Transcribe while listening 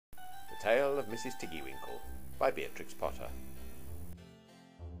Tale of Mrs Tiggy-Winkle by Beatrix Potter.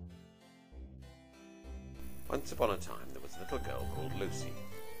 Once upon a time there was a little girl called Lucy,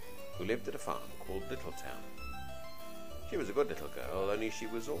 who lived at a farm called Littletown. She was a good little girl, only she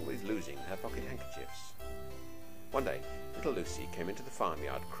was always losing her pocket handkerchiefs. One day, little Lucy came into the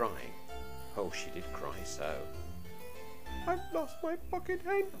farmyard crying. Oh, she did cry so. "I've lost my pocket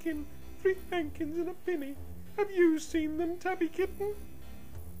handkin, 3 hankins and a penny. Have you seen them, Tabby Kitten?"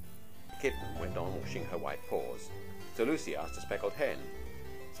 The kitten went on washing her white paws, so Lucy asked a speckled hen,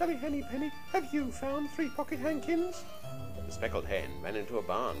 "Sally Henny Penny, have you found 3 pocket hankins?" The speckled hen ran into a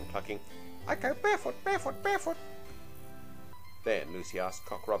barn, clucking, "I go barefoot, barefoot, barefoot." Then Lucy asked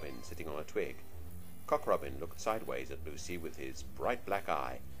Cock Robin, sitting on a twig. Cock Robin looked sideways at Lucy with his bright black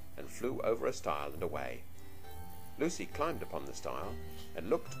eye, and flew over a stile and away. Lucy climbed upon the stile, and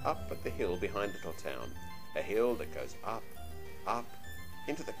looked up at the hill behind Littletown, a hill that goes up, up,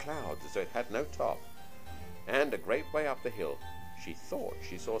 into the clouds as though it had no top. And a great way up the hill she thought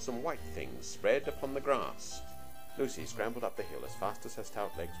she saw some white things spread upon the grass. Lucy scrambled up the hill as fast as her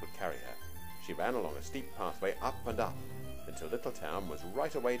stout legs would carry her. She ran along a steep pathway up and up, until Littletown was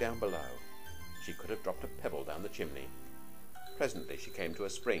right away down below. She could have dropped a pebble down the chimney. Presently she came to a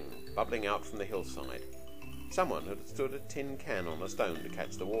spring, bubbling out from the hillside. Someone had stood a tin can on a stone to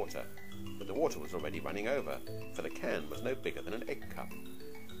catch the water, but the water was already running over, for the can was no bigger than an egg cup.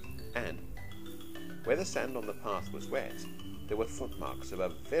 And where the sand on the path was wet, there were footmarks of a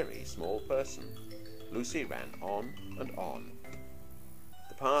very small person. Lucy ran on and on.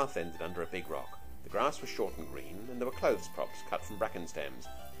 The path ended under a big rock. The grass was short and green, and there were clothes props cut from bracken stems,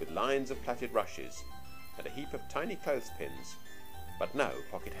 with lines of plaited rushes, and a heap of tiny clothespins, but no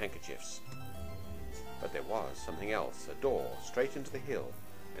pocket handkerchiefs. But there was something else, a door straight into the hill,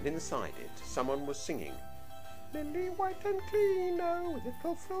 and inside it someone was singing, "Lily white and clean, oh, with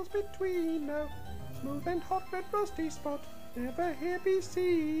little frills between, oh, smooth and hot red rusty spot, never here be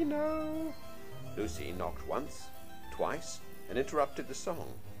seen, oh." Lucy knocked once, twice, and interrupted the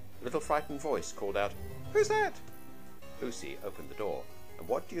song. A little frightened voice called out, "Who's that?" Lucy opened the door, and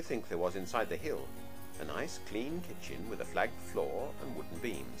what do you think there was inside the hill? A nice clean kitchen with a flagged floor and wooden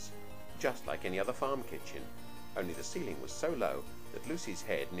beams, just like any other farm kitchen, only the ceiling was so low that Lucy's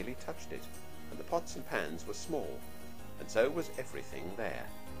head nearly touched it, and the pots and pans were small, and so was everything there.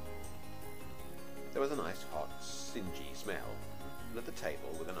 There was a nice hot, singy smell, and at the table,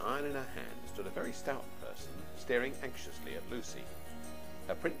 with an iron in her hand, stood a very stout person, staring anxiously at Lucy.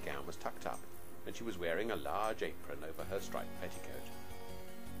 Her print gown was tucked up, and she was wearing a large apron over her striped petticoat.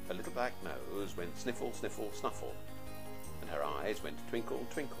 Her little black nose went sniffle, sniffle, snuffle, and her eyes went twinkle,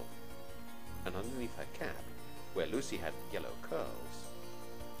 twinkle. And underneath her cap, where Lucy had yellow curls,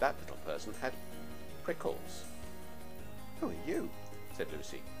 that little person had prickles. "Who are you?" said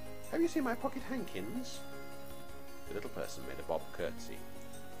Lucy. "Have you seen my pocket hankins?" The little person made a bob curtsy.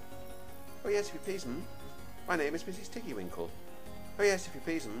 "Oh yes, if you please, my name is Mrs Tiggy-Winkle. Oh yes, if you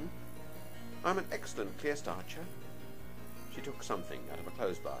please, I'm an excellent clear starcher." She took something out of a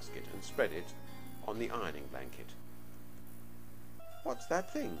clothes basket and spread it on the ironing blanket. "What's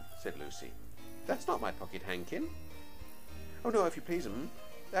that thing?" said Lucy. "That's not my pocket hankin." "Oh no, if you please,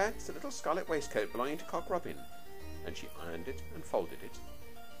 that's a little scarlet waistcoat belonging to Cock Robin." And she ironed it and folded it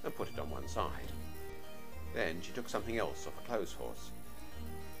and put it on one side. Then she took something else off a clothes horse.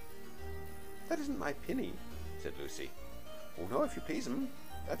 "That isn't my pinny," said Lucy. "Oh no, if you please,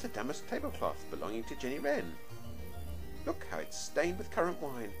 that's a damask tablecloth belonging to Jenny Wren. Look how it's stained with currant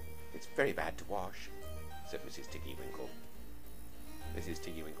wine. It's very bad to wash," said Mrs Tiggy-Winkle. Mrs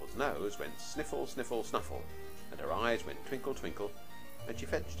Tiggy-Winkle's nose went sniffle, sniffle, snuffle, and her eyes went twinkle, twinkle, and she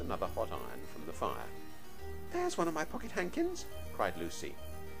fetched another hot iron from the fire. "There's one of my pocket hankins," cried Lucy,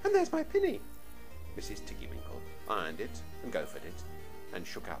 "and there's my pinny." Mrs Tiggy-Winkle ironed it and gophered it, and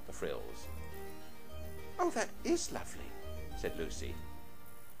shook out the frills. "Oh, that is lovely," said Lucy.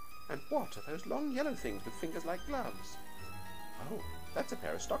 "And what are those long yellow things with fingers like gloves?" "Oh, that's a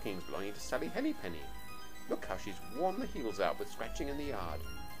pair of stockings belonging to Sally Henny Penny. Look how she's worn the heels out with scratching in the yard.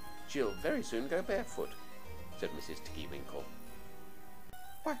 She'll very soon go barefoot," said Mrs Tiggy-Winkle.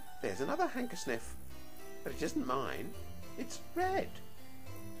 "Why, there's another hankersniff, but it isn't mine. It's red.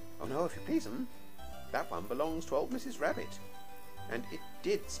 Oh no, if you please, that one belongs to old Mrs Rabbit, and it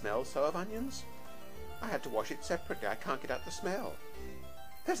did smell so of onions. I had to wash it separately. I can't get out the smell."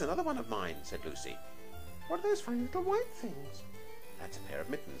 "There's another one of mine," said Lucy. "What are those funny little white things?" "That's a pair of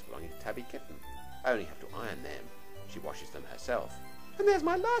mittens belonging to Tabby Kitten. I only have to iron them. She washes them herself." "And there's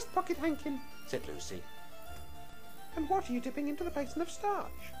my last pocket hankin," said Lucy. "And what are you dipping into the basin of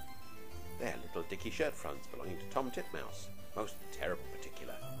starch?" "They're little dicky shirt fronts belonging to Tom Titmouse. Most terrible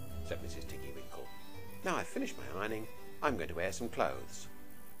particular," said sighed Mrs. Tiggy-Winkle. "Now I've finished my ironing, I'm going to air some clothes."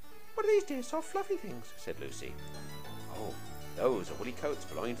 "What are these dear soft fluffy things?" said Lucy. "Oh, those are woolly coats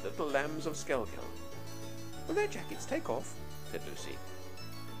belonging to the little lambs of Skelgill." "Will their jackets take off?" said Lucy.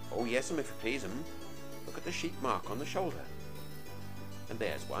 "Oh, yes, if you please, 'em. Look at the sheep mark on the shoulder. And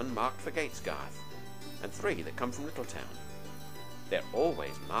there's one marked for Gatesgarth, and 3 that come from Littletown. They're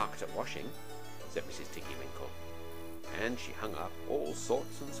always marked at washing," said Mrs. Tiggy-Winkle. And she hung up all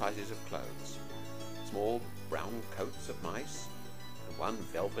sorts and sizes of clothes. Small brown coats of mice, and one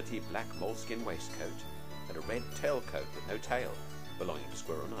velvety black moleskin waistcoat, and a red tailcoat with no tail, belonging to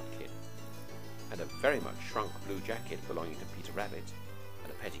Squirrel Nutkin, and a very much shrunk blue jacket belonging to Peter Rabbit,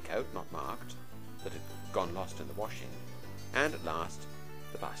 and a petticoat not marked, that had gone lost in the washing, and at last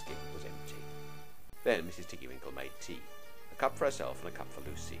the basket was empty. Then Mrs. Tiggy-Winkle made tea, a cup for herself and a cup for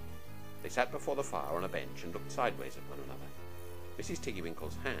Lucy. They sat before the fire on a bench and looked sideways at one another. Mrs.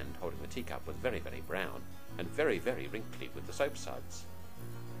 Tiggy-Winkle's hand holding the teacup was very, very brown, and very, very wrinkly with the soap suds.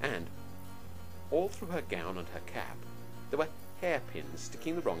 And all through her gown and her cap there were hairpins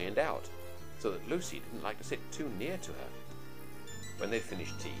sticking the wrong end out, so that Lucy didn't like to sit too near to her. When they'd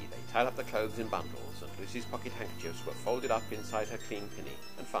finished tea, they tied up the clothes in bundles, and Lucy's pocket handkerchiefs were folded up inside her clean pinny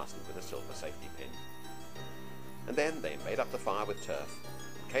and fastened with a silver safety pin. And then they made up the fire with turf,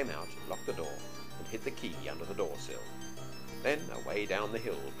 and came out, locked the door, and hid the key under the door sill. Then away down the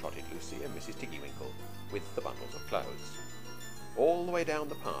hill trotted Lucy and Mrs. Tiggy-Winkle with the bundles of clothes. All the way down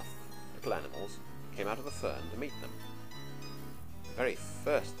the path, little animals came out of the fern to meet them. The very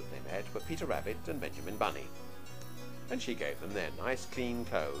first that they met were Peter Rabbit and Benjamin Bunny, and she gave them their nice clean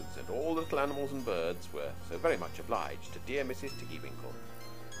clothes, and all the little animals and birds were so very much obliged to dear Mrs. Tiggy-Winkle,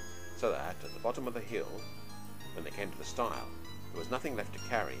 so that at the bottom of the hill, when they came to the stile, there was nothing left to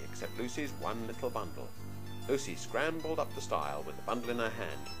carry except Lucy's one little bundle. Lucy scrambled up the stile with the bundle in her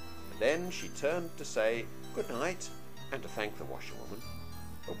hand, and then she turned to say good night and to thank the washerwoman.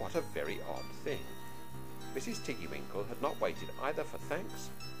 But what a very odd thing! Mrs. Tiggy-Winkle had not waited either for thanks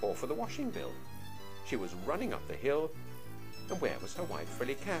or for the washing bill. She was running up the hill, and where was her white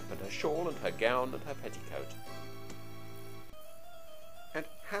frilly cap and her shawl and her gown and her petticoat? And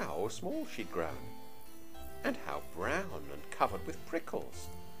how small she'd grown! And how brown and covered with prickles!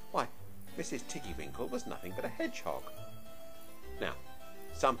 Why, Mrs. Tiggy-Winkle was nothing but a hedgehog. Now,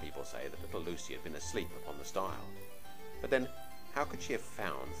 some people say that little Lucy had been asleep upon the stile, but then how could she have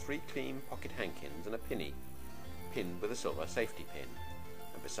found 3 clean pocket hankins and a pinny, pinned with a silver safety pin?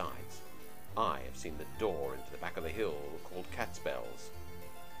 And besides, I have seen the door into the back of the hill called Cat's Bells,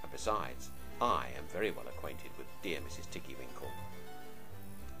 and besides, I am very well acquainted with dear Mrs. Tiggy-Winkle.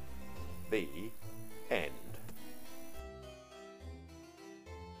 The end.